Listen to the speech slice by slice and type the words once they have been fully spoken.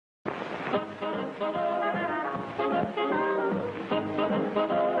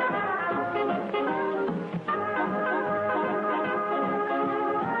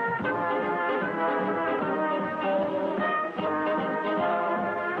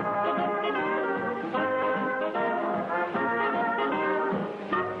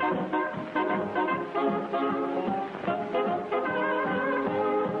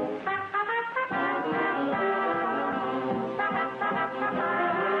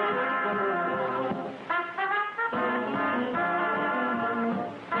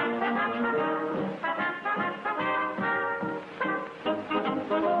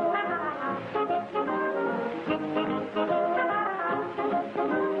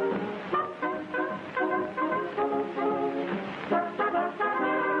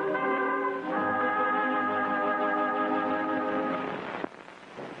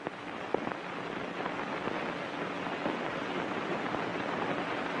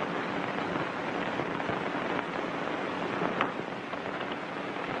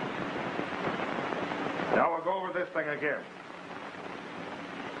This thing again.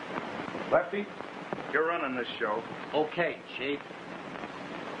 Lefty, you're running this show. Okay, Chief.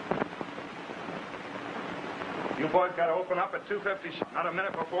 You boys got to open up at 2:50. Not a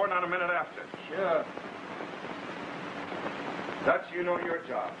minute before, not a minute after. Sure. Dutch, you know your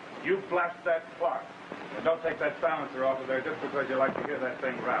job. You blast that clock. And don't take that silencer off of there just because you like to hear that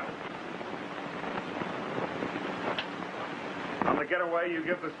thing rattle. On the getaway, you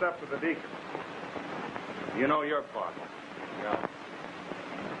give the stuff to the deacon. You know your part. Yeah.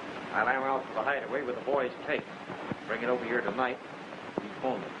 I'll am out to the hideaway with the boys' tape. Bring it over here tonight. You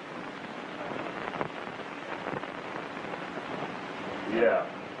phone it. Yeah.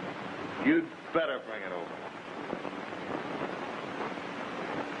 You'd better bring it over.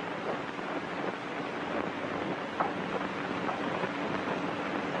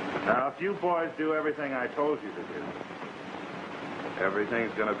 Now, if you boys do everything I told you to do,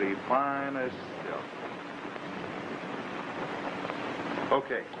 everything's going to be fine as silk.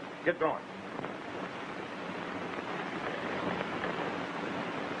 Okay, get going.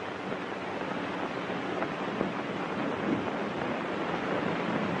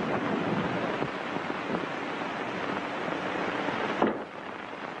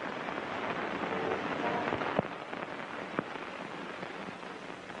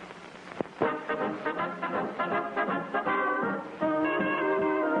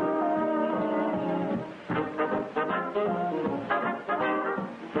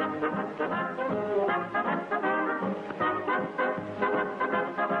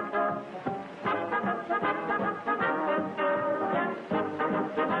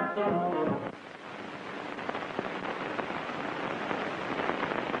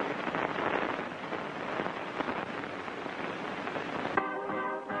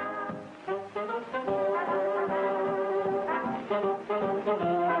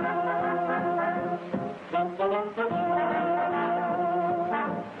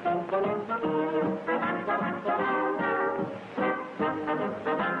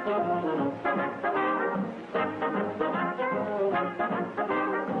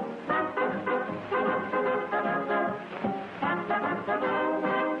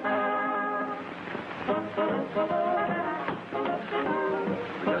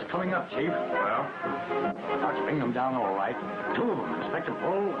 Chief. Well? I'll bring them down all right. Two of them, Inspector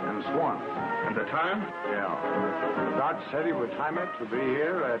Bull and Swan. And the time? Yeah. Dodge said he would time it to be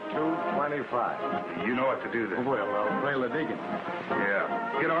here at 2:25. You know what to do then. Well, I'll trail the deacon.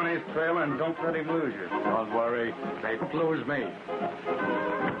 Yeah. Get on his trail and don't let him lose you. Don't worry. They won't lose me.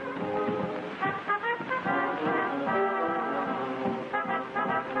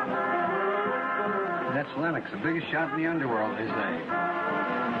 That's Lennox, the biggest shot in the underworld these days.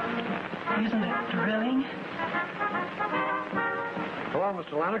 Isn't it thrilling? Hello,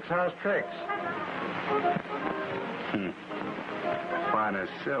 Mr. Lennox. How's tricks? Fine as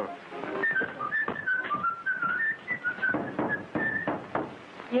silk.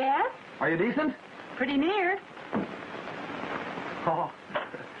 Yes? Are you decent? Pretty near. Oh,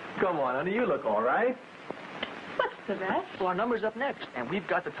 come on, honey. You look all right. What's the rush? Well, our number's up next, and we've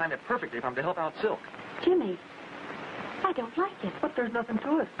got to time it perfectly for him to help out Silk. Jimmy, I don't like it. But there's nothing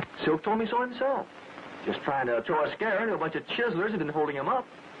to it. Silk told me so himself. Just trying to throw a scare into a bunch of chiselers and then holding him up.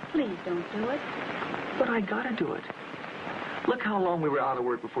 Please don't do it. But I gotta do it. Look how long we were out of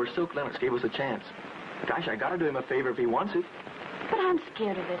work before Silk Lennox gave us a chance. Gosh, I gotta do him a favor if he wants it. But I'm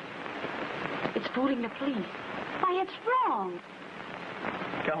scared of it. It's fooling the police. Why, it's wrong.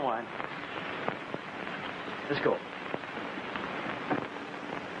 Come on. Let's go.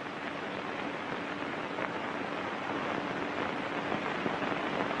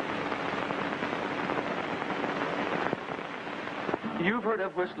 You've heard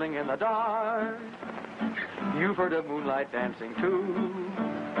of whistling in the dark. You've heard of moonlight dancing too.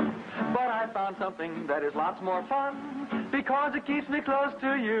 But I found something that is lots more fun because it keeps me close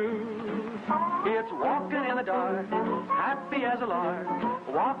to you. It's walking in the dark, happy as a lark,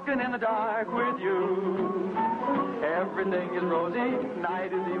 walking in the dark with you. Everything is rosy,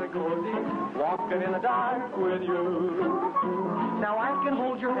 night is even cozy, walking in the dark with you. Now I can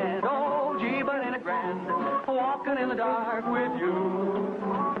hold your hand, oh gee, but ain't it grand, walking in the dark with you.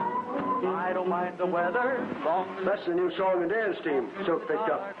 I don't mind the weather, long. That's the new song and dance team Silk picked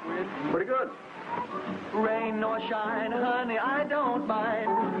up. Pretty good. Rain nor shine, honey, I don't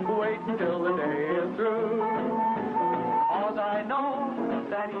mind. Wait until the day is through. 'Cause I know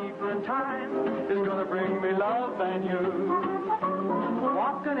that evening time is gonna bring me love and you.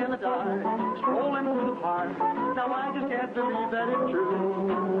 Walking in the dark, strolling through the park. Now I just can't believe that it's true.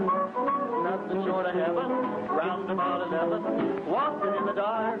 Nothing short of heaven, round about 11, walking in the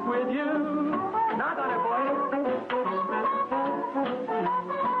dark with you. Knock on it, boy.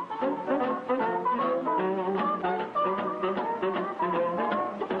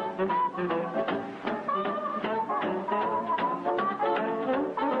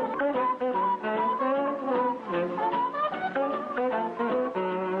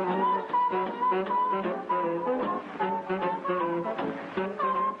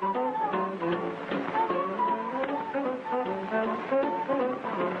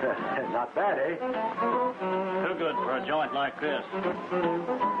 Not bad, eh? Too good for a joint like this.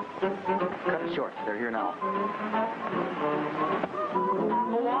 Cut it short. They're here now.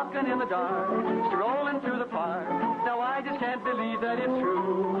 Walking in the dark, strolling through the park. Now I just can't believe that it's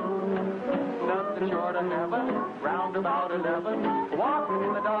true. Nothing short of heaven, round about 11, walking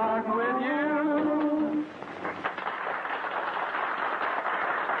in the dark with you.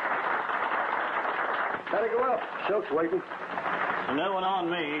 Gotta go up. Silk's waiting. So no one on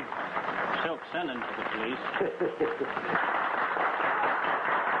me. Silk sending to the police.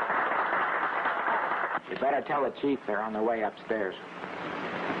 You better tell the chief they're on their way upstairs.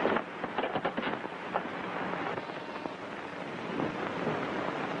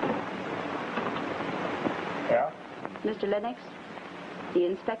 Yeah? Mr. Lennox, the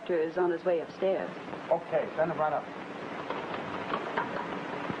inspector is on his way upstairs. Okay, send him right up.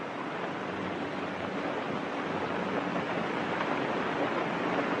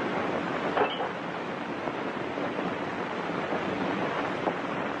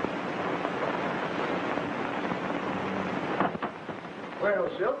 Well,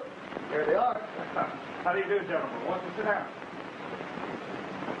 Silk, here they are. How do you do, gentlemen? Won't you sit down?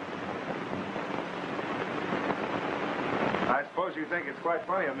 I suppose you think it's quite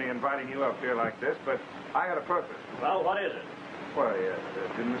funny of me inviting you up here like this, but I got a purpose. Well, what is it? Why,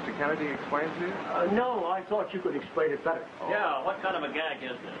 didn't Mr. Kennedy explain to you? No, I thought you could explain it better. Yeah, what kind of a gag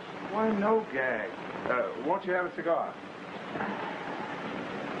is this? Why, no gag. Won't you have a cigar?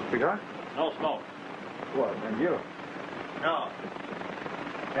 Cigar? No smoke. What, and you? No.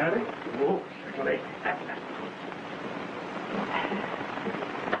 Kennedy? Oh, certainly.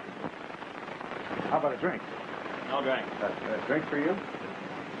 How about a drink? No drink. A drink for you?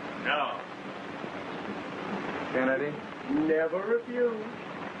 No. Kennedy? Never refuse.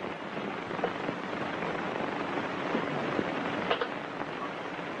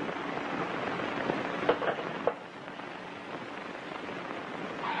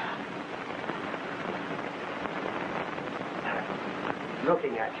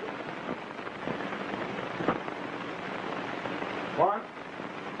 Looking at you. What?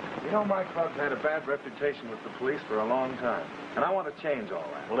 You know, my club's had a bad reputation with the police for a long time, and I want to change all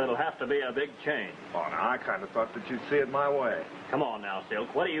that. Well, it'll have to be a big change. Oh, now, I kind of thought that you'd see it my way. Come on now,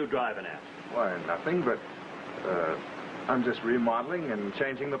 Silk. What are you driving at? Why, nothing, but, I'm just remodeling and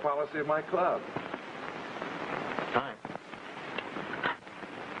changing the policy of my club. Time.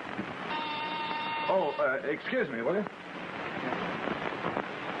 Oh, excuse me, will you?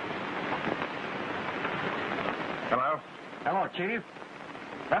 Hello? Hello, Chief.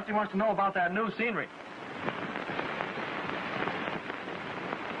 Lefty wants to know about that new scenery.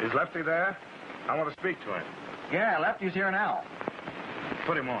 Is Lefty there? I want to speak to him. Yeah, Lefty's here now.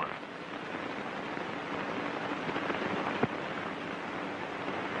 Put him on.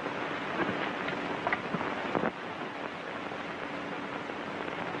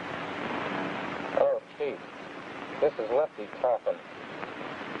 Oh, Chief. This is Lefty talking.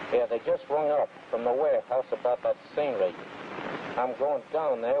 Yeah, they just rung up from the warehouse about that scenery. I'm going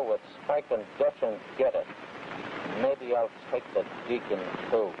down there with Spike and Dutch and get it. Maybe I'll take the Deacon,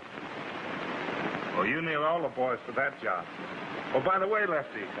 too. Well, you knew all the boys for that job. Oh, by the way,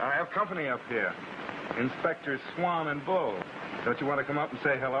 Lefty, I have company up here. Inspectors Swan and Bull. Don't you want to come up and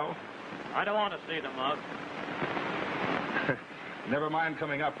say hello? I don't want to see the mug. Never mind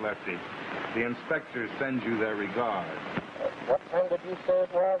coming up, Lefty. The inspector sends you their regards. What time did you say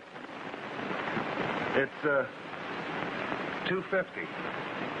it was? It's, 2:50.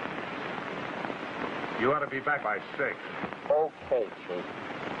 You ought to be back by 6. Okay, Chief.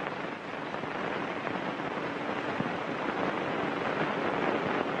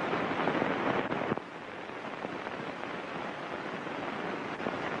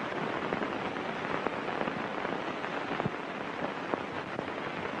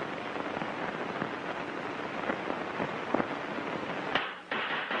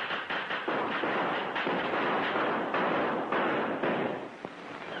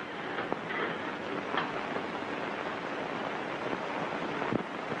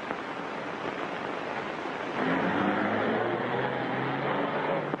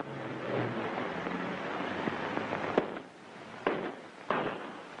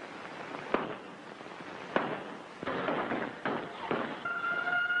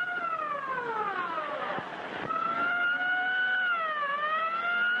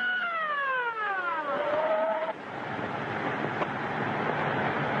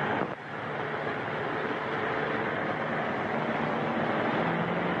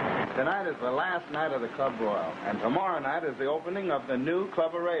 Tonight is the last night of the Club Royal, and tomorrow night is the opening of the new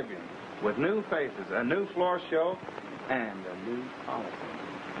Club Arabian, with new faces, a new floor show, and a new policy.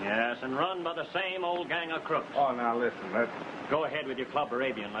 Yes, and run by the same old gang of crooks. Oh, now listen, Go ahead with your Club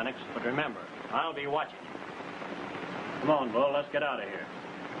Arabian, Lennox, but remember, I'll be watching you. Come on, Bull, let's get out of here.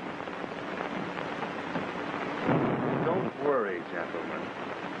 Don't worry, gentlemen.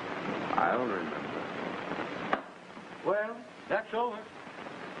 I'll remember. Well, that's over.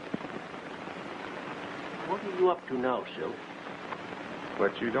 What are you up to now, Silk?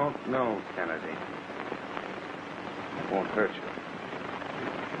 What you don't know, Kennedy, won't hurt you.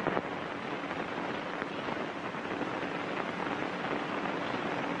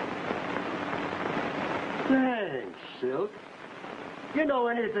 Thanks, Silk. You know,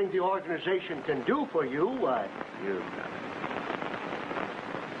 anything the organization can do for you, why? You've done it.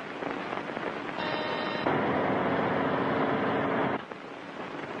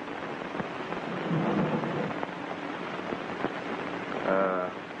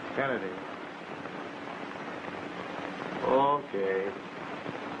 Kennedy. Okay.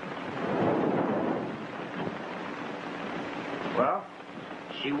 Well?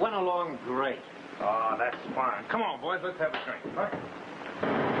 She went along great. Oh, that's fine. Come on, boys, let's have a drink. Right?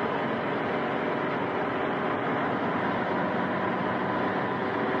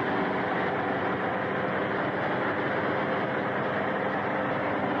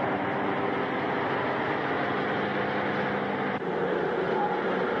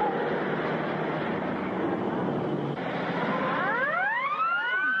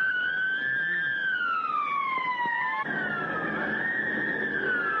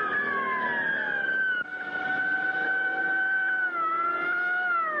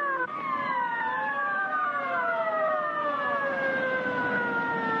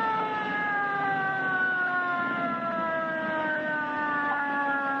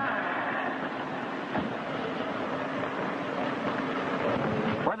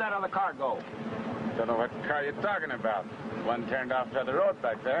 Where'd that other car go? Don't know what car you're talking about. One turned off to the road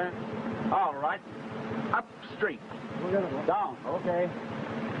back there. All right. Up street. We're gonna go down. Okay.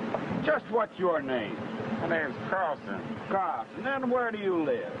 Just what's your name? My name's Carlson. Carlson. And where do you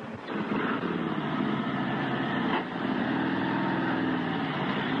live?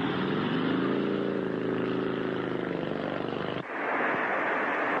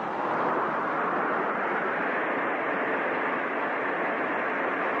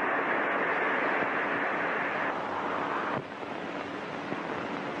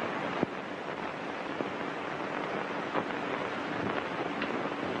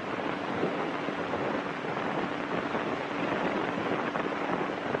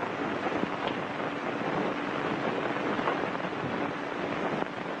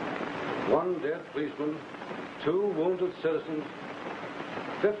 One dead policeman, 2 wounded citizens,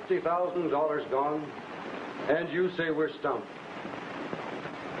 $50,000 gone, and you say we're stumped.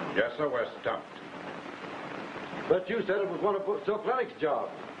 Yes, sir, we're stumped. But you said it was one of Silk Lennox's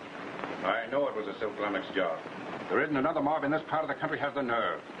jobs. I know it was a Silk Lennox job. There isn't another mob in this part of the country has the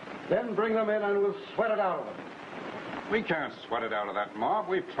nerve. Then bring them in and we'll sweat it out of them. We can't sweat it out of that mob.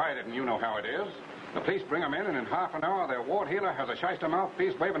 We've tried it, and you know how it is. The police bring them in, and in half an hour, their ward healer has a shyster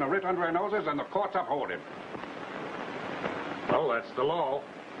mouthpiece waving a writ under their noses, and the courts uphold him. Well, that's the law.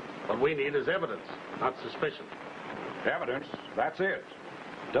 What we need is evidence, not suspicion. Evidence? That's it.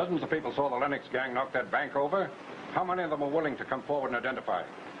 Dozens of people saw the Lennox gang knock that bank over. How many of them are willing to come forward and identify?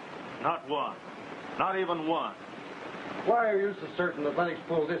 Not one. Not even one. Why are you so certain that Lennox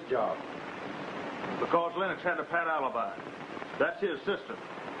pulled this job? Because Lennox had a pat alibi. That's his sister.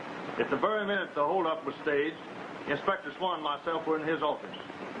 At the very minute the holdup was staged, Inspector Swan and myself were in his office.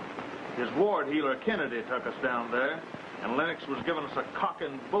 His ward healer, Kennedy, took us down there, and Lennox was giving us a cock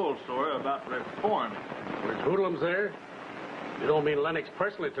and bull story about reform. Was hoodlums there? You don't mean Lennox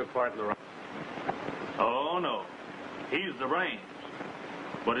personally took part in the robbery? Oh, no. He's the brains.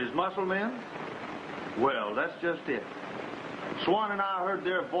 But his muscle men? Well, that's just it. Swan and I heard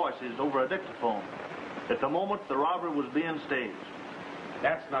their voices over a dictaphone at the moment the robbery was being staged.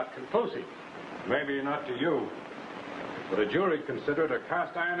 That's not conclusive. Maybe not to you, but a jury considered a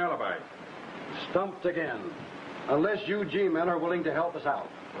cast iron alibi. Stumped again. Unless you G-men are willing to help us out.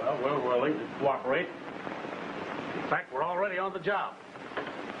 Well, we're willing to cooperate. In fact, we're already on the job.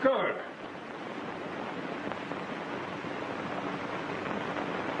 Good.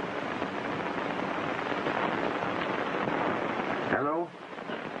 Hello?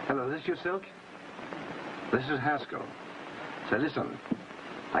 Hello, this you, Silk? This is Haskell. Say, listen,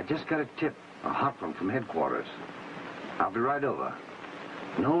 I just got a tip, a hot one from headquarters. I'll be right over.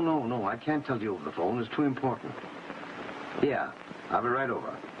 No, I can't tell you over the phone. It's too important. Yeah, I'll be right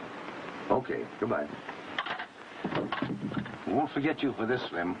over. Okay, goodbye. Won't forget you for this,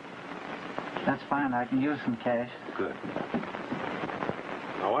 Slim. That's fine. I can use some cash. Good.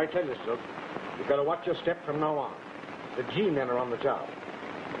 Now, I tell you, Silk, you've got to watch your step from now on. The G-men are on the job.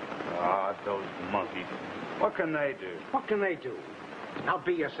 Ah, those monkeys. What can they do? What can they do? Now,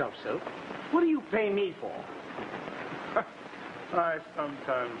 be yourself, Silk. What do you pay me for? I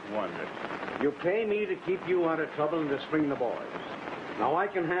sometimes wonder. You pay me to keep you out of trouble and to string the boys. Now, I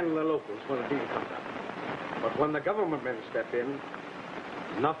can handle the locals when the deal comes up. But when the government men step in,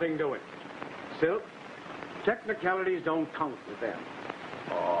 nothing doing. Silk, technicalities don't count with them.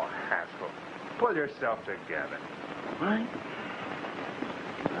 Oh, Haskell, pull yourself together. Right?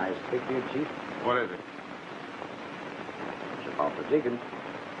 Nice pick, you, Chief. What is it? It's about the digging.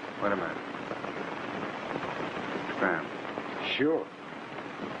 Wait a minute. Sam. Sure.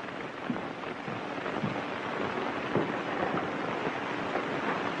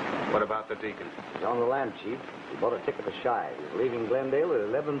 What about the deacon? He's on the lam, Chief. He bought a ticket to Shy. He's leaving Glendale at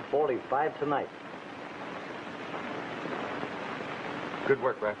 11:45 tonight. Good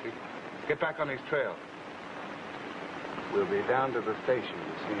work, Lefty. Get back on his trail. We'll be down to the station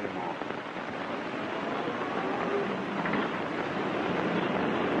to see him off.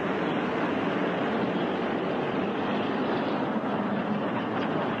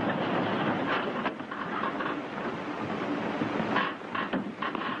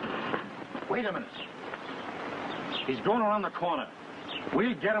 Wait a minute. He's going around the corner.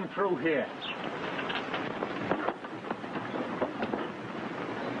 We'll get him through here.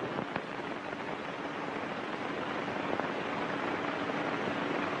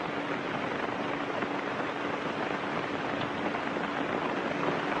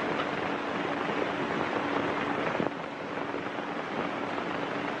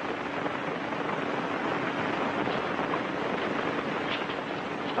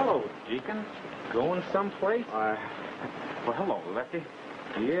 Hello, Deacon. Going someplace? Well, hello, Lefty.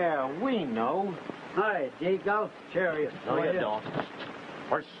 Yeah, we know. Hi, Jake. I'll carry it. No, you don't.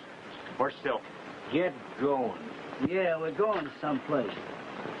 Horse Silk. Get going. Yeah, we're going someplace.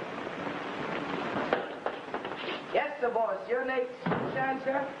 Yes, sir, boss. Your name's Shine,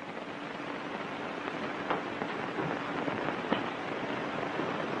 sir?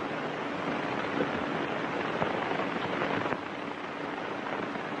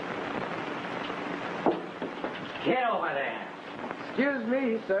 Get over there. Excuse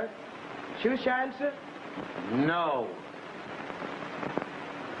me, sir. Shoe shine, sir? No.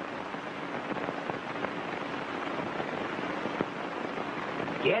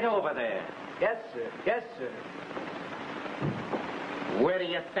 Get over there. Yes, sir. Yes, sir. Where do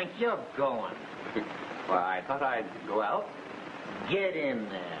you think you're going? Well, I thought I'd go out. Get in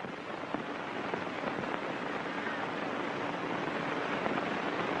there.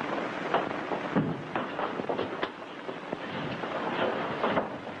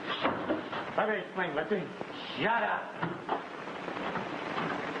 Let me explain, Lefty. Shut up.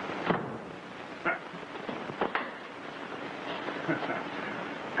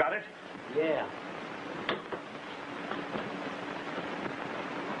 Got it? Yeah.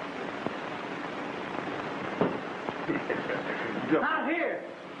 Not here.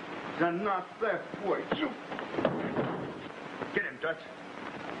 They're not that way. You. Get him, Dutch.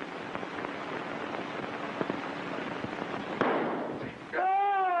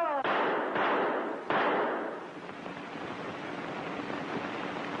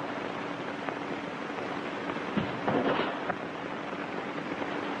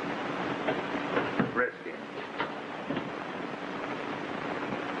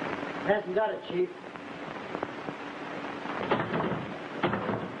 hasn't got it, Chief.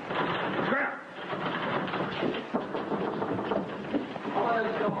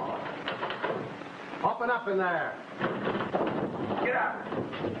 Open up in there. Get out.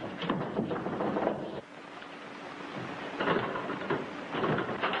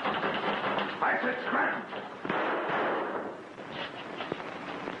 I said scram.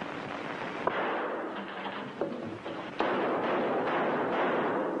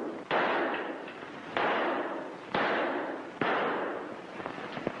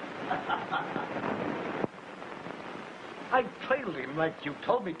 I trailed him like you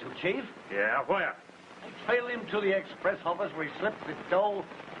told me to, Chief. Yeah, where? I trailed him to the express office where he slipped the dough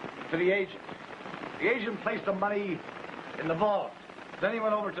to the agent. The agent placed the money in the vault. Then he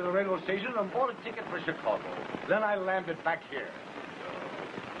went over to the railroad station and bought a ticket for Chicago. Then I landed back here.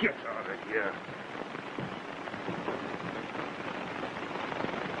 Get out of here.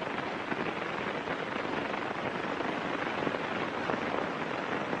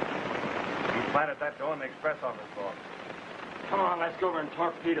 You planted that dough in the express office, boss. Come on, let's go over and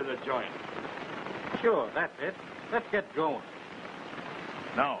torpedo the joint. Sure, that's it. Let's get going.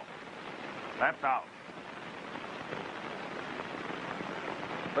 No. That's out.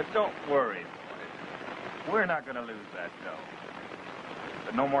 But don't worry, boys. We're not going to lose that dough.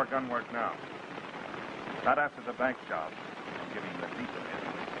 But no more gun work now. Not after the bank job. I'm giving the deacon in.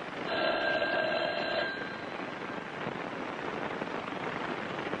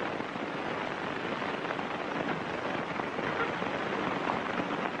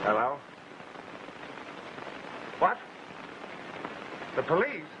 Hello? What? The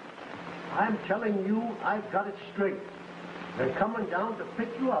police? I'm telling you, I've got it straight. They're coming down to pick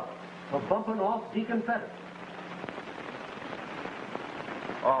you up for bumping off Deacon Fettis.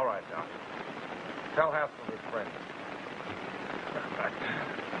 All right, Doc. Tell Haskell his friend.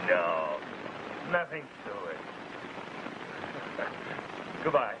 No, nothing to it.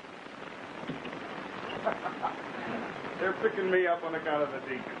 Goodbye. They're picking me up on account of the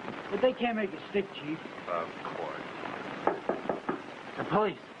deacon. But they can't make it stick, Chief. Of course. The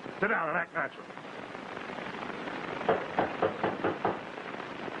police. Sit down and act natural.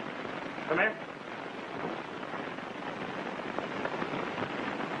 Come in.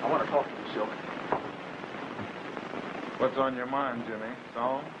 I want to talk to you, Silk. What's on your mind, Jimmy?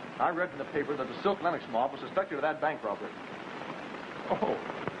 So? I read in the paper that the Silk Lennox mob was suspected of that bank robbery. Oh,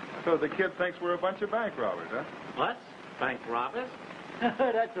 so the kid thinks we're a bunch of bank robbers, huh? What? Bank robbers?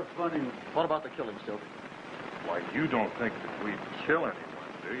 That's a funny one. What about the killing, Silk? Why, you don't think that we'd kill anyone,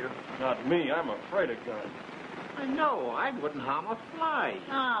 do you? Not me. I'm afraid of guns. I know. I wouldn't harm a fly.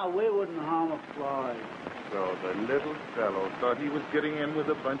 Ah, we wouldn't harm a fly. So the little fellow thought he was getting in with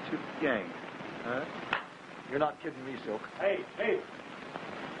a bunch of gangs, huh? You're not kidding me, Silk. Hey, hey.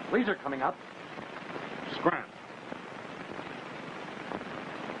 Police are coming up. Scram.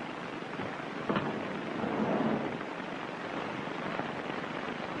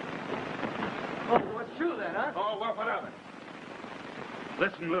 Oh, what's true then, huh? Oh, well, what of it?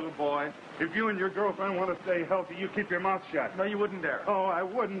 Listen, little boy. If you and your girlfriend want to stay healthy, you keep your mouth shut. No, you wouldn't dare. Oh, I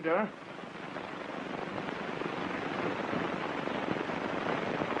wouldn't, huh?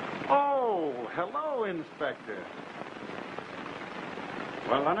 Oh, hello, Inspector.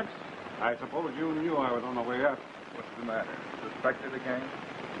 Well, Lennox, I suppose you knew I was on the way up. What's the matter? Suspected again?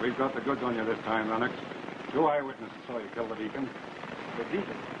 We've got the goods on you this time, Lennox. Two eyewitnesses saw you kill the deacon. The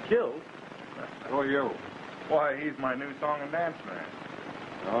deacon? Killed? Who are you? Why, he's my new song and dance man.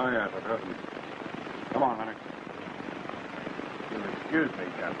 Oh, yes, I've heard him. Come on, Lennox. You'll excuse me,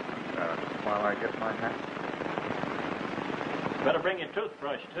 Captain, while I get my hat. Better bring your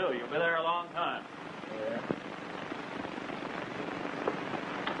toothbrush, too. You'll be there a long time. Yeah.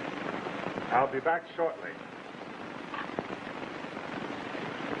 I'll be back shortly.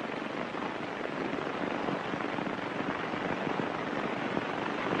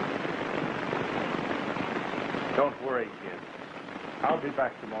 Don't worry, kids. I'll be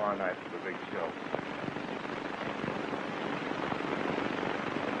back tomorrow night for the big show.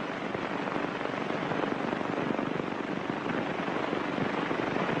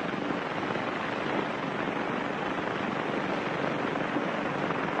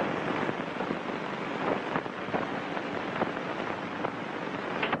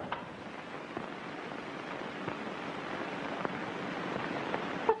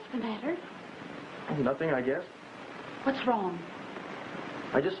 What's the matter? Nothing, I guess. What's wrong?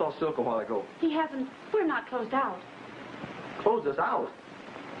 I just saw Silk a while ago. He hasn't... We're not closed out. Closed us out.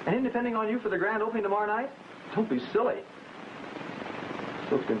 And him depending on you for the grand opening tomorrow night? Don't be silly.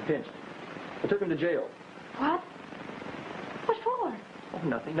 Silk's been pinched. I took him to jail. What? What for? Oh,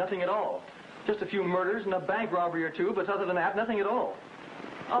 Nothing at all. Just a few murders and a bank robbery or two, but other than that, nothing at all.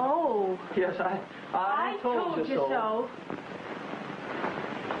 Oh. Yes, I told you so.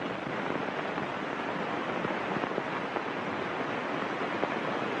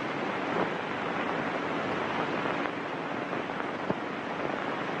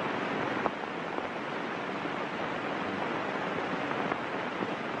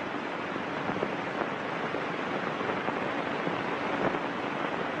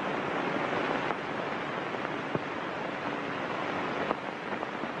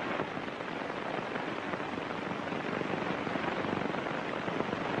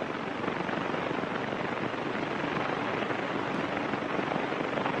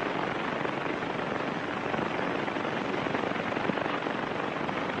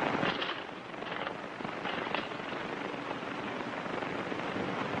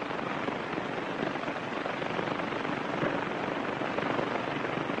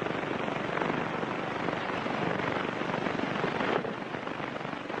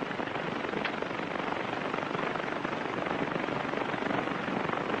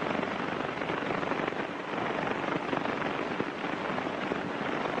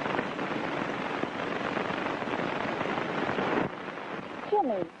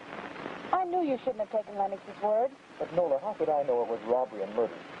 Jimmy, I knew you shouldn't have taken Lennox's word. But Nola, how could I know it was robbery and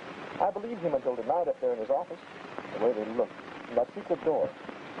murder? I believed him until tonight up there in his office. The way they looked. And that secret door.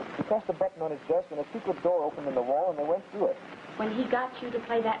 He pressed a button on his desk and a secret door opened in the wall and they went through it. When he got you to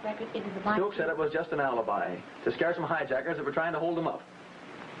play that record into the blind... Silk said it was just an alibi to scare some hijackers that were trying to hold him up.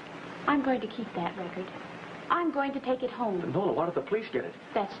 I'm going to keep that record. I'm going to take it home. But Nola, what if the police get it?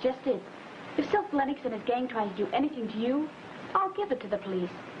 That's just it. If Silk Lennox and his gang try to do anything to you, I'll give it to the police.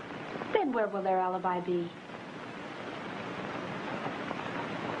 Then where will their alibi be?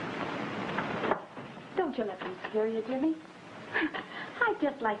 Don't you let them scare you, Jimmy. I'd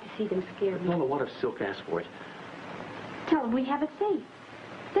just like to see them scare me. Nola, what if Silk asked for it? Tell him we have it safe.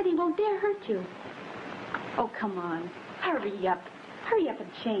 Then he won't dare hurt you. Oh, come on. Hurry up. Hurry up and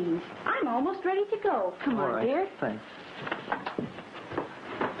change. I'm almost ready to go. Come All on, right. dear. Thanks.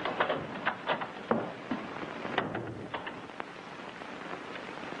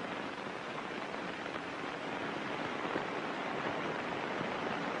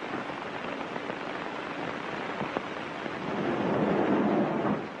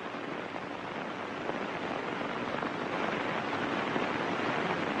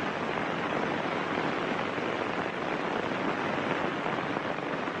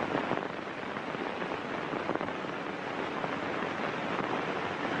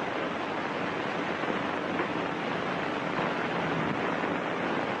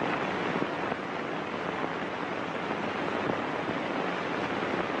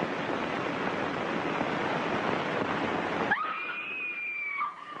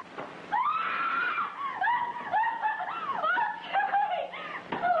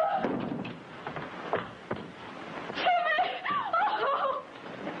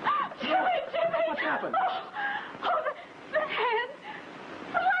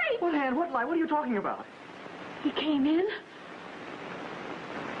 What are you talking about? He came in.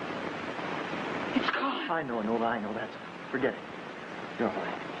 It's gone. I know, Nola, I know that. Forget it. You're all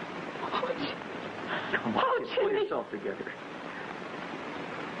right. Come on, kid, pull yourself together.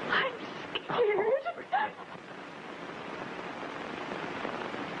 I'm scared.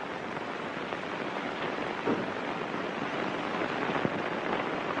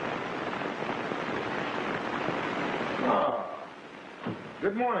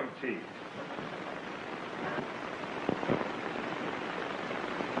 Good morning, Chief.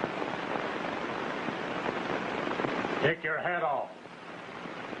 Take your hat off.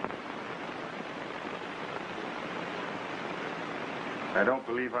 I don't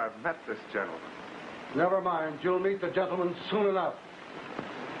believe I've met this gentleman. Never mind. You'll meet the gentleman soon enough.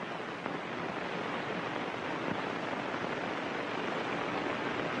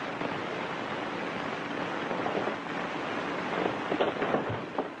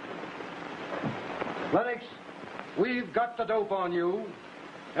 Lennox, we've got the dope on you,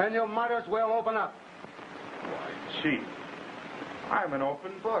 and you might as well open up. Why, Chief, I'm an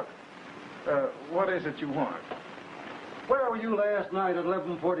open book. What is it you want? Where were you last night at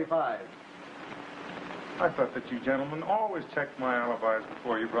 11:45? I thought that you gentlemen always checked my alibis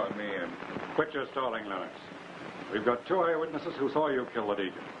before you brought me in. Quit your stalling, Lennox. We've got 2 eyewitnesses who saw you kill the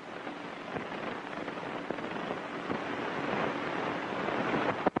deacon.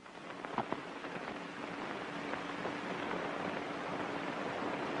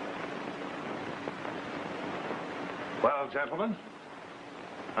 Well, gentlemen,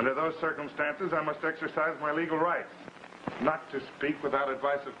 under those circumstances, I must exercise my legal rights. not to speak without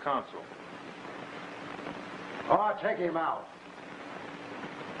advice of counsel. Oh, take him out.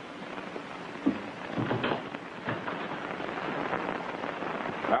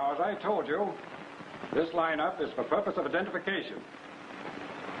 Now, as I told you, this lineup is for purpose of identification.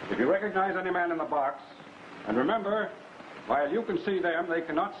 If you recognize any man in the box, and remember, while you can see them, they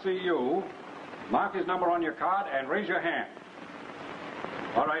cannot see you, mark his number on your card and raise your hand.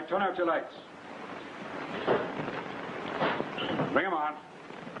 All right, turn out your lights. Bring him on.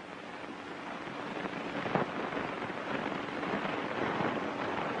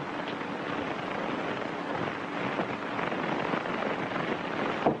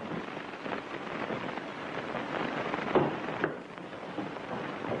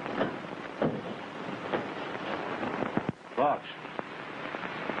 Boss,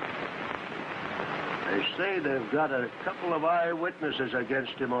 they say they've got a couple of eyewitnesses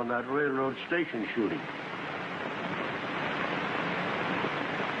against him on that railroad station shooting.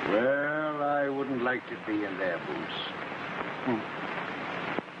 Well, I wouldn't like to be in their boots.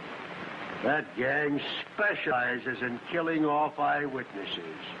 That gang specializes in killing off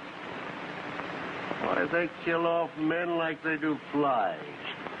eyewitnesses. Why, they kill off men like they do flies.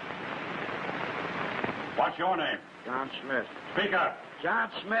 What's your name? John Smith. Speak up. John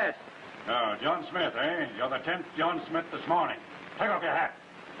Smith. Oh, John Smith, eh? You're the 10th John Smith this morning. Take off your hat.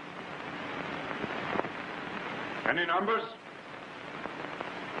 Any numbers?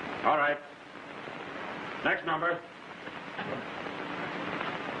 All right. Next number.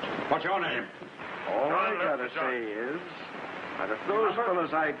 What's your name? All I gotta say is that if those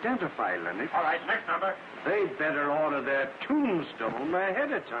fellas identify Lennox... All right, next number. They better order their tombstone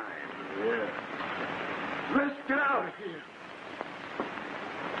ahead of time. Yeah. Let's get out of here.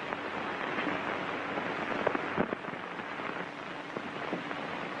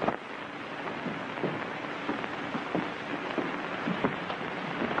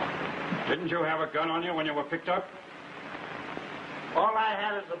 Didn't you have a gun on you when you were picked up? All I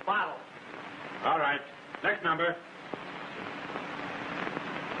had is a bottle. All right. Next number.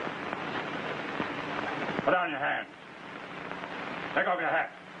 Put down your hands. Take off your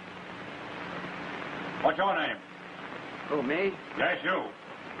hat. What's your name? Who, me? Yes, you.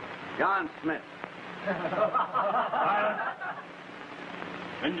 John Smith.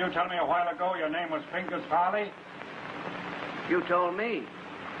 Didn't you tell me a while ago your name was Fingers Farley? You told me.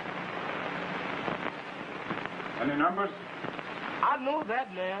 Any numbers? I know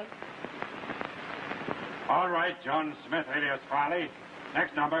that man. All right, John Smith, alias Farley.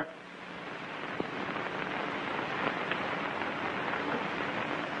 Next number.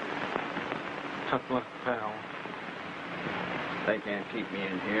 Cutler Pal. They can't keep me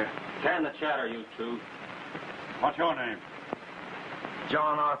in here. Can the chatter, you two. What's your name?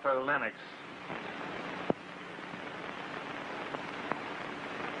 John Arthur Lennox.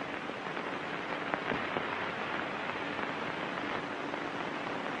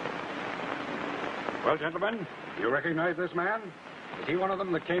 Well, gentlemen, do you recognize this man? Is he one of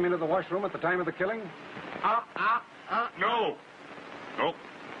them that came into the washroom at the time of the killing? No. Nope.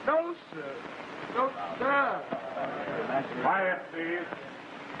 No, sir. No, sir. Quiet, please.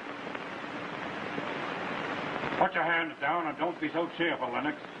 Put your hands down and don't be so cheerful,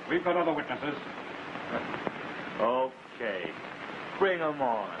 Lennox. We've got other witnesses. Okay. Bring them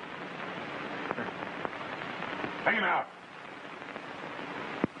on. Bring him out.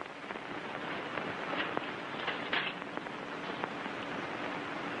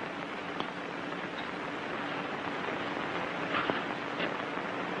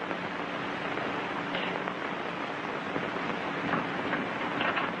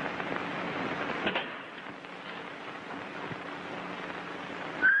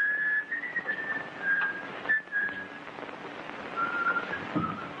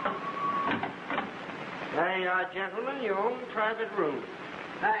 There you are, gentlemen, your own private room.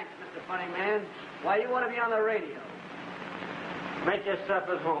 Thanks, Mr. Funny Man. Why, you want to be on the radio? Make yourself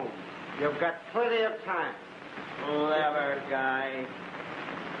at home. You've got plenty of time. Clever guy.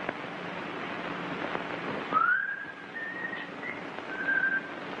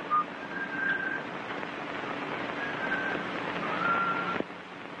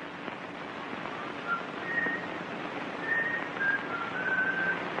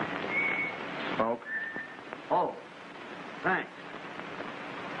 Smoke. Oh, thanks.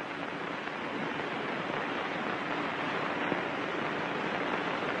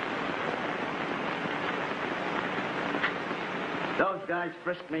 Those guys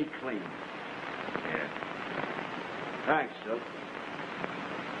frisked me clean. Yeah. Thanks, Silk.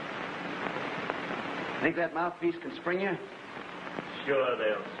 Think that mouthpiece can spring you? Sure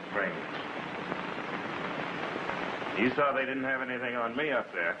they'll spring. You saw they didn't have anything on me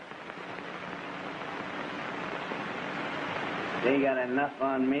up there. They got enough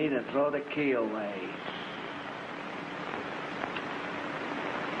on me to throw the key away.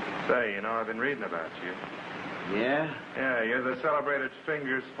 Say, you know, I've been reading about you. Yeah? Yeah, you're the celebrated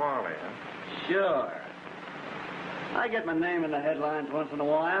Fingers Farley, huh? Sure. I get my name in the headlines once in a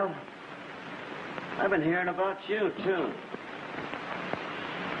while. I've been hearing about you, too.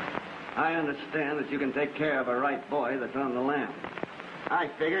 I understand that you can take care of a right boy that's on the lam. I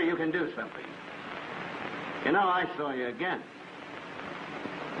figure you can do something. You know, I saw you again.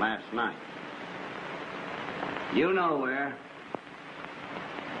 Last night. You know where.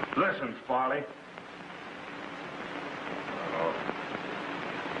 Listen, Farley. Oh.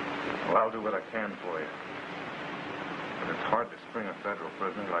 Well, I'll do what I can for you. But it's hard to spring a federal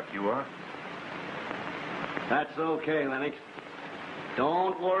prisoner like you are. That's okay, Lennox.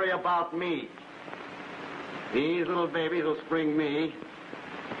 Don't worry about me. These little babies will spring me.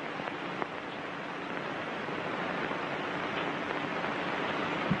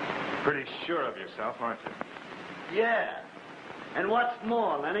 Pretty sure of yourself, aren't you? Yeah. And what's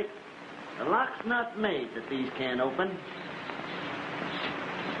more, Lennox, the lock's not made that these can't open.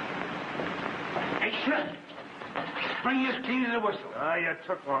 Hey, shut! Bring this key to the whistle. Ah, you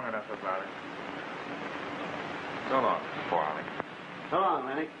took long enough about it. So long, Farley. So long,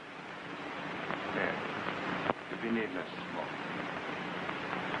 Lennox. Yeah. If you need this smoke.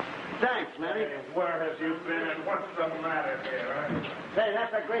 Thanks, Lennox. Hey, where have you been and what's the matter here, huh? Say,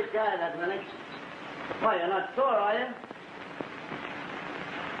 that's a great guy, that Lennox. Why, you're not sore, are you?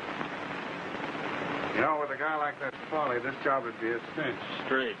 You know, with a guy like that Farley, this job would be a cinch.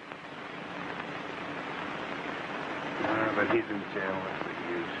 Straight. But he's in jail. What's the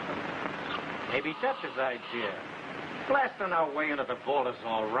use? Maybe that's his idea. Blasting our way into the vault is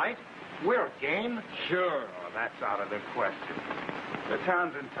all right. We're game. Sure, that's out of the question. The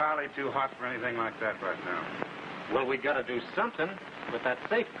town's entirely too hot for anything like that right now. Well, we gotta do something. With that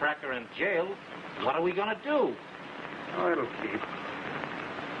safe cracker in jail, what are we gonna do? Oh, it'll keep.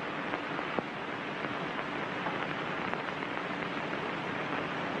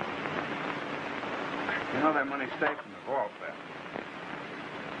 You know that money's safe in the vault there.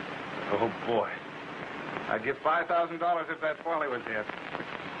 Oh, boy. I'd give $5,000 if that Farley was here.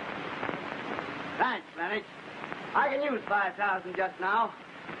 Thanks, Lennox. I can use 5,000 just now.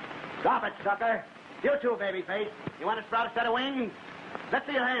 Drop it, sucker. You too, babyface. You want to sprout a set of wings? Let's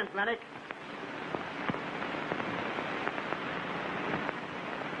see your hands, Lennox.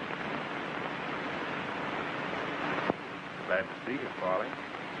 Glad to see you, Farley.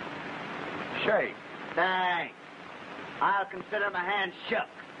 Shake. Thanks. I'll consider my hand shook.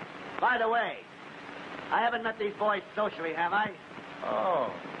 By the way, I haven't met these boys socially, have I?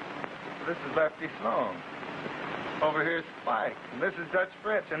 Oh, this is Lefty Sloan. Over here's Spike, and this is Dutch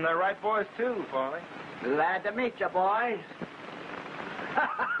Fritz, and they're right boys, too, Farley. Glad to meet you, boys.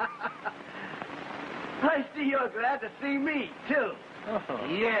 I see you're glad to see me, too. Oh.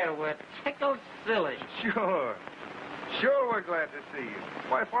 Yeah, we're tickled silly. Sure. Sure, we're glad to see you.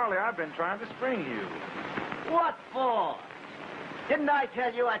 Why, Farley, I've been trying to spring you. What for? Didn't I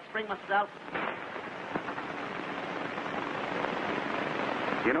tell you I'd spring myself?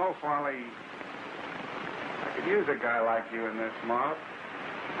 You know, Farley, I could use a guy like you in this mob.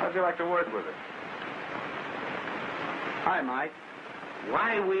 How'd you like to work with it? I might.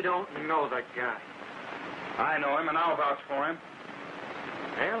 Why we don't know the guy? I know him, and I'll vouch for him.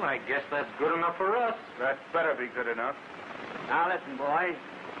 Well, I guess that's good enough for us. That better be good enough. Now, listen, boys.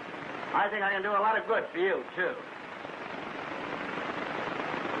 I think I can do a lot of good for you, too.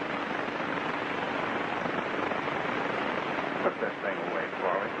 Put that thing away,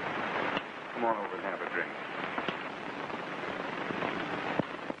 Farley. Come on over and have a drink.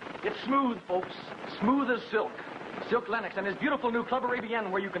 It's smooth, folks. Smooth as silk. Silk Lennox and his beautiful new Club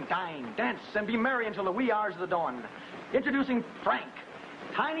Arabian where you can dine, dance, and be merry until the wee hours of the dawn. Introducing Frank.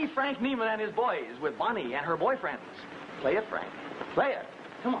 Tiny Frank Neiman and his boys with Bonnie and her boyfriends. Play it, Frank. Play it.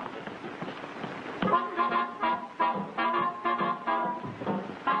 Come on.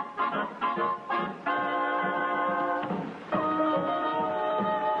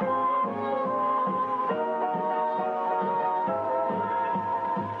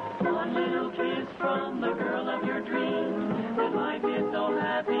 One little kiss from the girl of your dreams, and life is so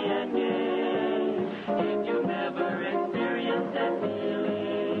happy and gay. If you've never experienced that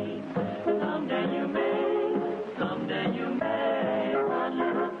feeling, someday you may, someday you may. One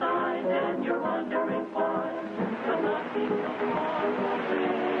little sign and you're wondering why, but not be so far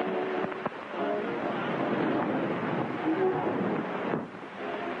away.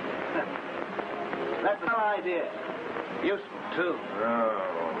 That's our idea. idea. Useful, too.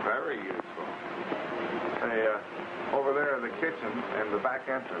 Oh, very useful. Hey, over there are the kitchen and the back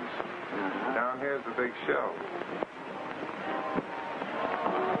entrance. Down here's the big show.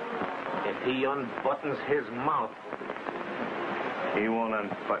 If he unbuttons his mouth. He won't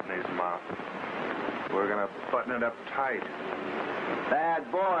unbutton his mouth. We're gonna button it up tight.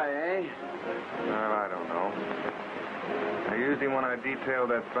 Bad boy, eh? Well, I don't know. I used him when I detailed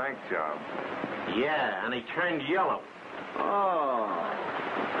that bank job. Yeah, and he turned yellow. Oh.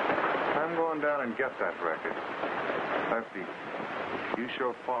 I'm going down and get that record. Lefty, you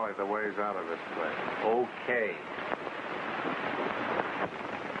show Folly the ways out of this place. Okay.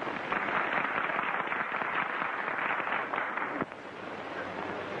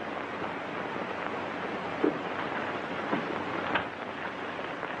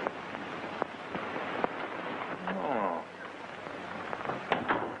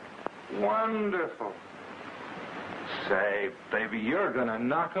 Wonderful. Say, baby, you're gonna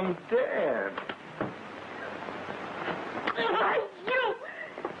knock him dead.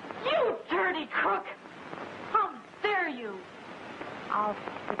 You dirty crook! How dare you? I'll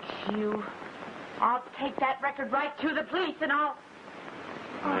fix you. I'll take that record right to the police and I'll...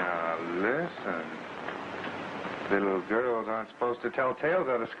 Now, listen. Little girls aren't supposed to tell tales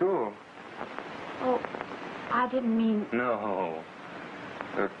out of school. Oh, I didn't mean... No.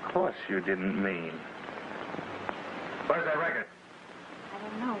 Of course you didn't mean. Where's that record? I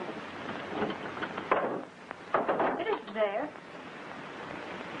don't know. It isn't there.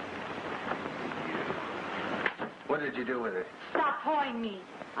 What did you do with it? Stop pawing me.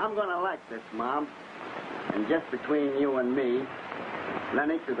 I'm gonna like this, Mom. And just between you and me,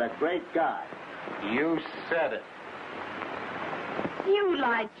 Lennox is a great guy. You said it. You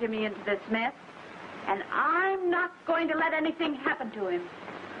lied Jimmy into this mess. And I'm not going to let anything happen to him.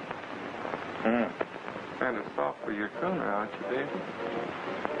 Kind of soft for your tuner, aren't you, baby?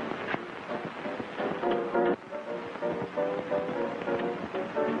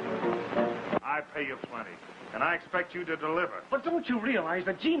 I pay you plenty, and I expect you to deliver. But don't you realize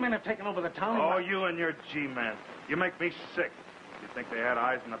the G-men have taken over the town? Oh, you and your G-men. You make me sick. You think they had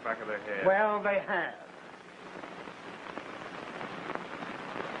eyes in the back of their head? Well, they have.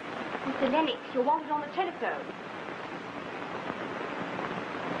 Mr. Lennox, you're wanted on the telephone.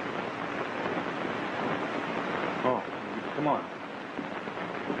 Oh, come on.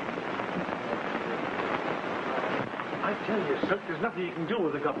 I tell you, Silk, there's nothing you can do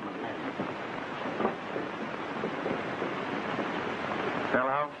with the government, man.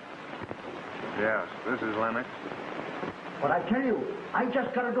 Hello? Yes, this is Lennox. But I tell you, I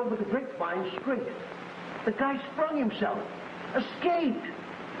just got it over the grapevine straight. The guy sprung himself. Escaped.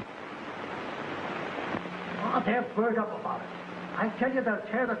 Oh, they're burnt up about it. I tell you, they'll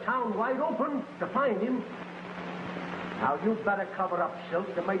tear the town wide open to find him. Now, you better cover up,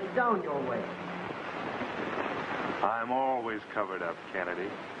 Silk. They might down your way. I'm always covered up, Kennedy.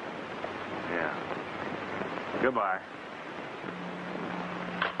 Yeah. Goodbye.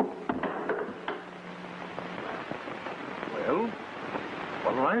 Well,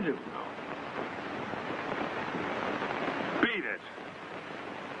 what'll I do? Beat it.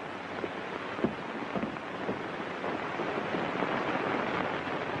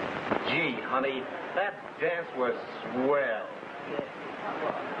 Gee, honey, that dance was swell.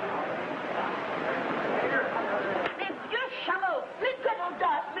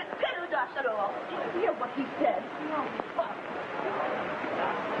 Did you hear what he said? No.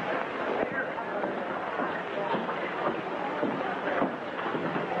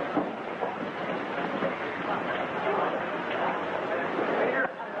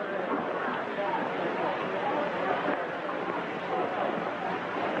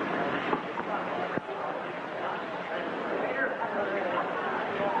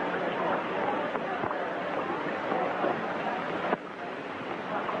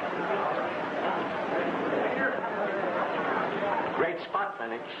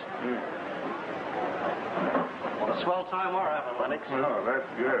 What a swell time we're having, Lennox. Oh, that's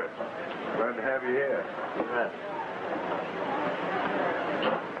good. Glad to have you here. You bet.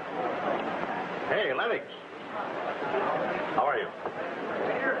 Hey, Lennox. How are you?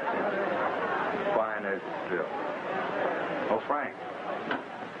 Fine as silk. Oh, Frank.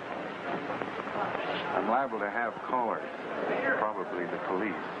 I'm liable to have callers, probably the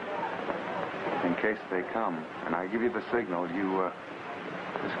police. In case they come, and I give you the signal, you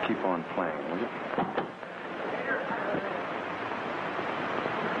just keep on playing, will you?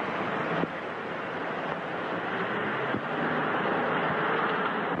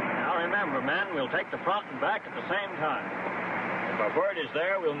 Now remember, men, we'll take the front and back at the same time. If word is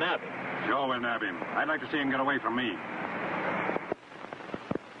there, we'll nab him. Sure, we'll nab him. I'd like to see him get away from me.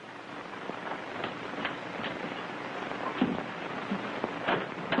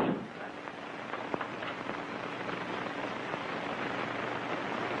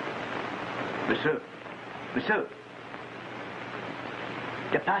 Monsieur.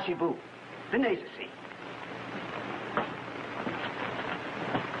 Que passez-vous? Venez ici.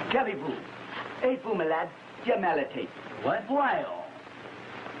 Qu'avez-vous? Et vous, malade? Tu as mal à la tête. What? Voyons.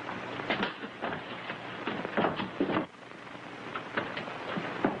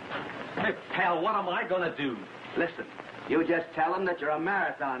 Hey, pal, what am I going to do? Listen, you just tell them that you're a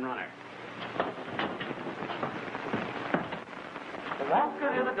marathon runner.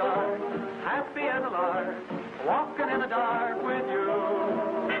 Walking in the dark, happy as a lark, walking in the dark with you.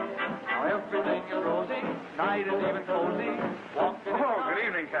 Now everything is rosy, night is even cozy. Walking Good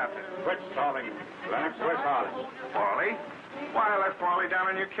evening, Captain. Quit stalling. Lennox, where's Harley? Wally? Why, I left Wally down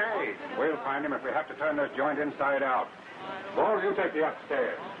in your cage. We'll find him if we have to turn this joint inside out. Bowles, you take the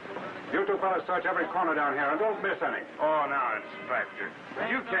upstairs. You two fellas search every corner down here and don't miss any. Oh, now, Inspector.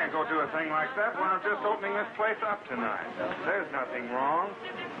 You can't go do a thing like that when I'm just opening this place up tonight. There's nothing wrong.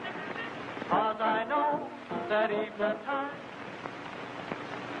 'Cause I know that evening time.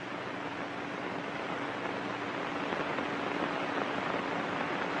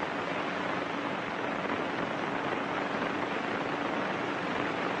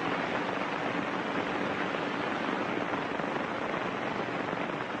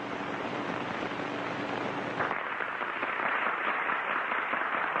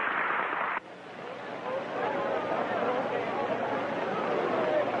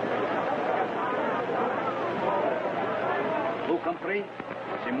 Compris?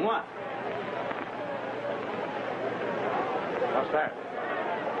 C'est moi. What's that?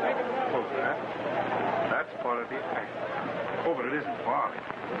 What's that? That's part of the act. Oh, but it isn't Wally.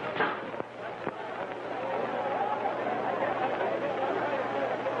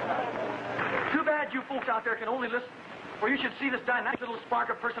 Too bad you folks out there can only listen. For you should see this dynamic little spark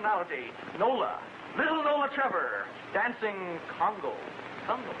of personality. Nola. Little Nola Trevor. Dancing Congo.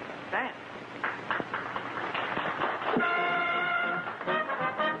 Congo. Dance.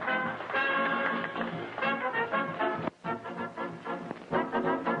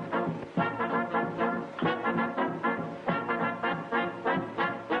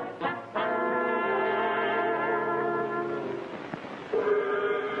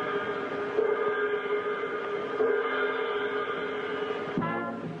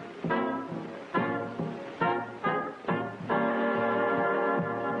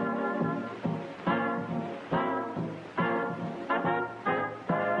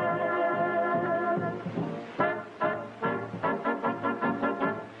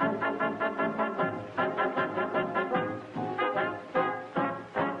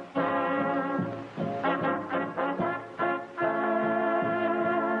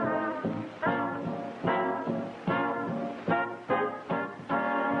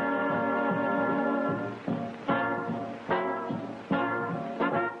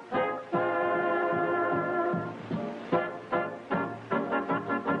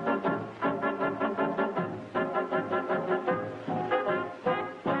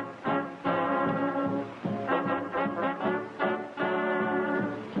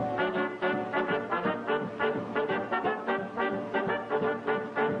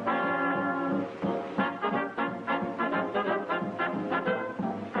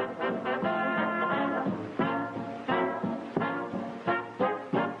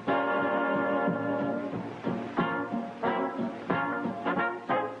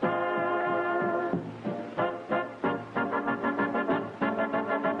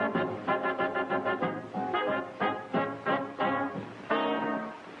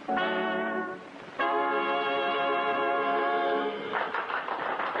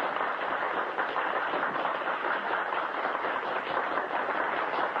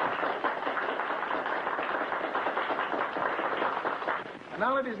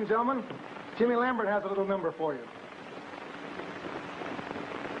 Now, ladies and gentlemen, Jimmy Lambert has a little number for you.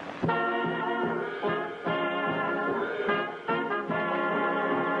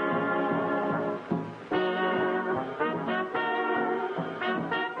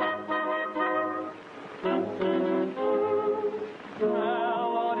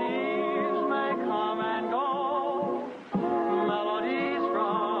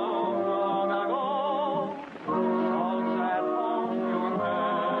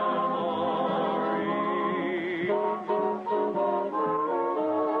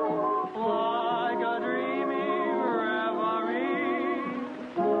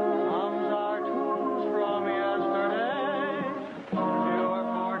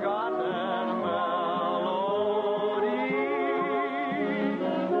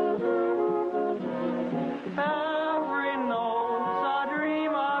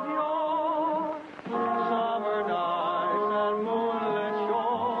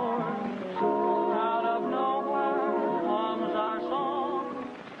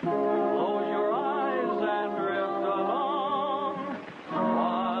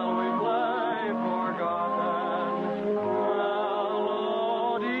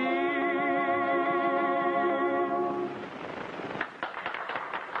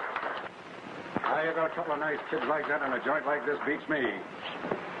 Why, you got a couple of nice kids like that in a joint like this beats me.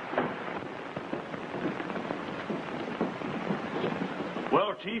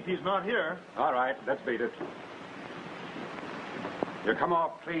 Well, Chief, he's not here. All right, let's beat it. You come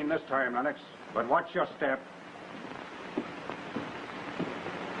off clean this time, Lennox, but watch your step.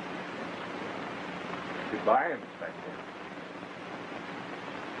 Goodbye, Inspector.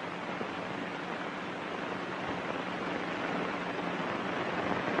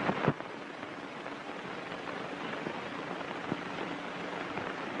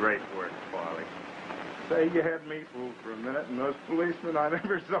 Great work, Farley. Say, you had me fooled for a minute, and those policemen, I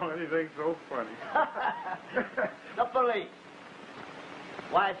never saw anything so funny. The police.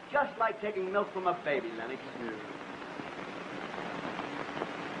 Why, it's just like taking milk from a baby, Lennox. Yeah.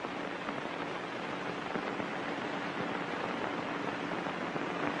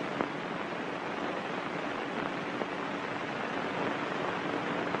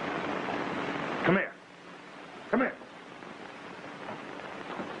 Come here. Come here.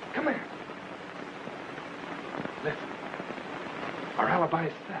 Come here. Listen. Our alibi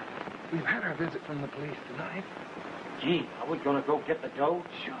is set. We've had our visit from the police tonight. Gee, are we going to go get the dough?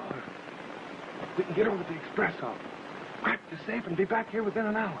 Sure. We can get over to the express office, crack the safe, and be back here within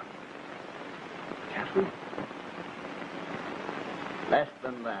an hour. Can't we? Less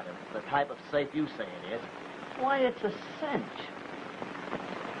than that. If it's the type of safe you say it is. Why, it's a cinch.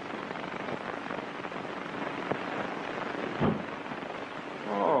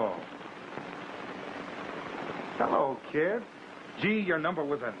 Oh. Hello, kid. Gee, your number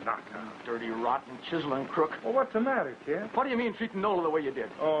was a knockout. Dirty, rotten, chiseling crook. Well, what's the matter, kid? What do you mean treating Nola the way you did?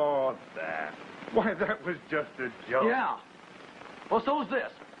 Oh, that. Why, that was just a joke. Yeah. Well, so's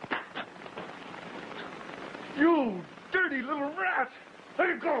this. You dirty little rat! Let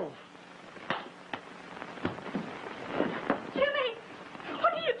it go! Jimmy!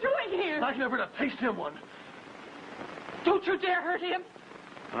 What are you doing here? I never to taste him one. Don't you dare hurt him.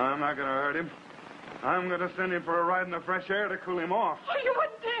 I'm not going to hurt him. I'm going to send him for a ride in the fresh air to cool him off. Oh, you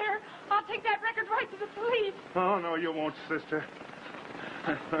wouldn't dare. I'll take that record right to the police. Oh, no, you won't, sister.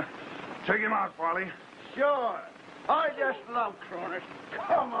 Take him out, Farley. Sure. I just love crooners.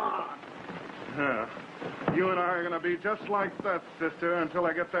 Come on. Yeah. You and I are going to be just like that, sister, until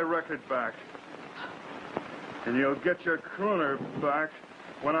I get that record back. And you'll get your crooner back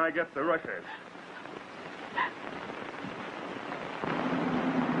when I get the record.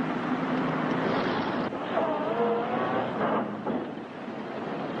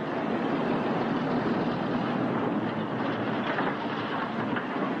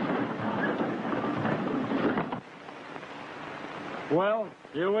 Well,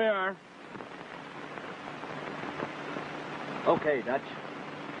 here we are. Okay, Dutch.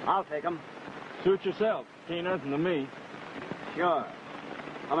 I'll take him. Suit yourself. Ain't nothing to me. Sure.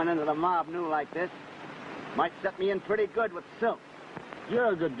 Coming into the mob new like this might set me in pretty good with Silk.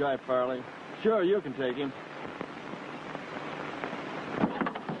 You're a good guy, Farley. Sure, you can take him.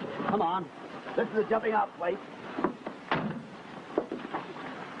 Come on. This is the jumping out place.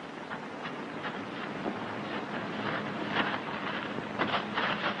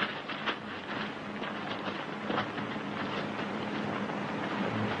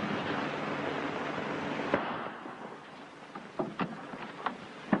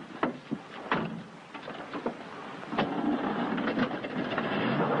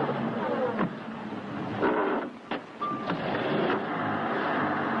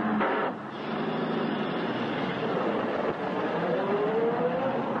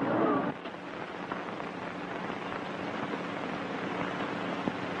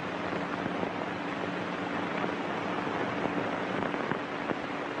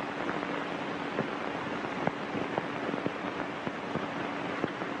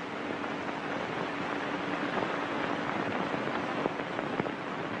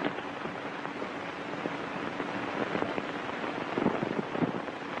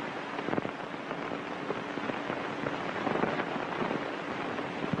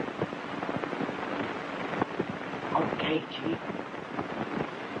 Okay, Chief.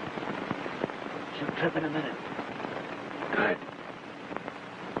 She'll trip in a minute. Good.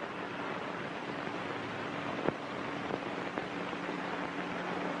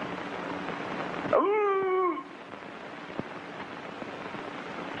 Ooh!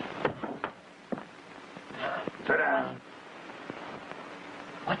 Sit down.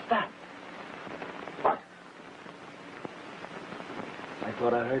 What's that? What? I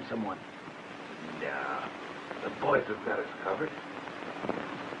thought I heard someone. Yeah. The boys have got us covered.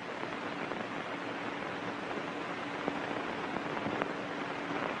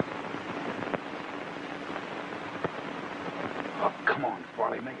 Oh, come on,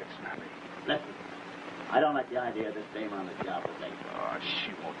 Farley. make it snappy. Listen, I don't like the idea of this dame on the job with me. Oh,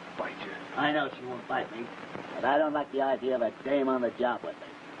 she won't bite you. I know she won't bite me, but I don't like the idea of a dame on the job with me.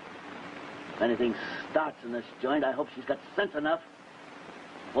 If anything starts in this joint, I hope she's got sense enough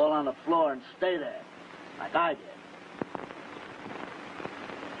to fall on the floor and stay there, like I did.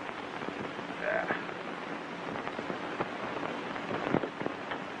 Yeah.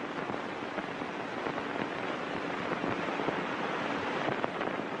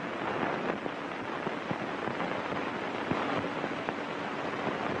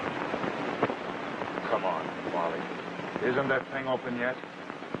 Come on, Wally. Isn't that thing open yet?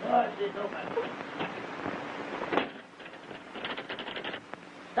 Oh, she's open.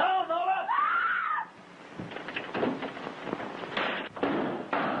 Down, Nola!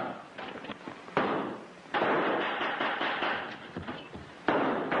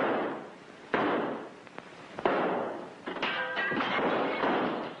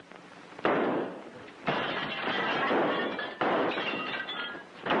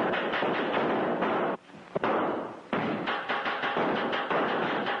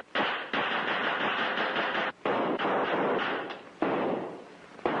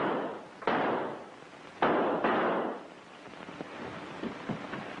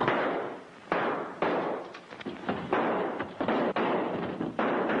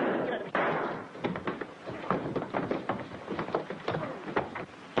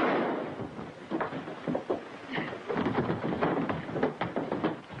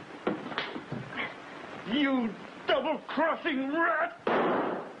 You double-crossing rat!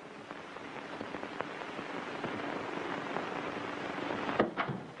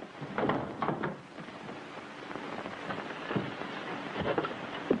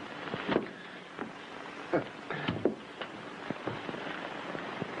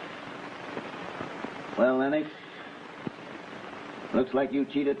 Well, Lennox, looks like you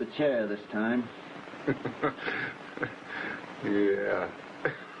cheated the chair this time. Yeah.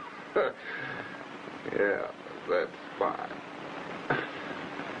 Yeah, that's fine.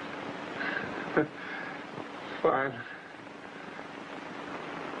 Fine.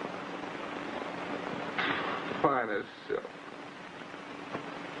 Fine as silk.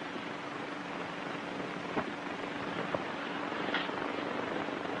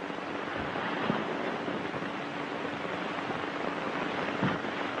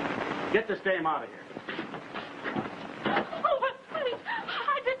 Get this dame out of here. Oh, but please,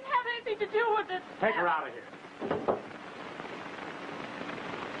 I didn't have anything to do with it. Take her out of here.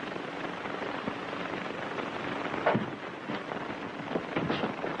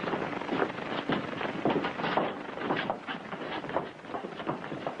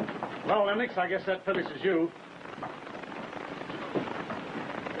 Well, Lennox, I guess that finishes you.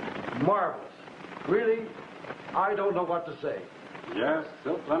 Marvelous. Really, I don't know what to say. Yes,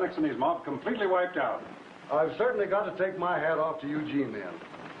 Silk, Lennox, and his mob completely wiped out. I've certainly got to take my hat off to you G-men.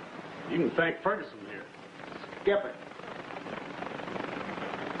 You can thank Ferguson here. Skip it.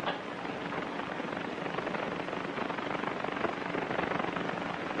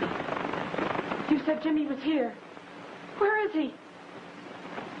 You said Jimmy was here. Where is he?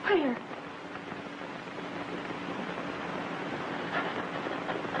 Where?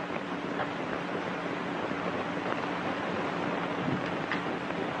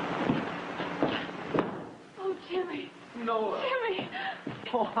 Oh, Jimmy. Nola. Jimmy.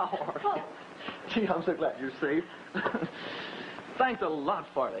 Oh, how are you? Gee, I'm so glad you're safe. Thanks a lot,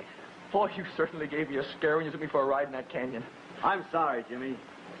 Farley. Boy, you certainly gave me a scare when you took me for a ride in that canyon. I'm sorry, Jimmy.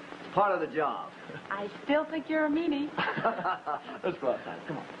 It's part of the job. I still think you're a meanie. Let's go outside.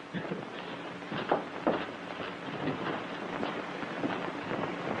 Come on.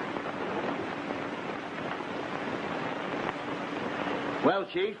 Well,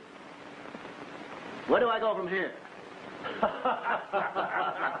 Chief, where do I go from here?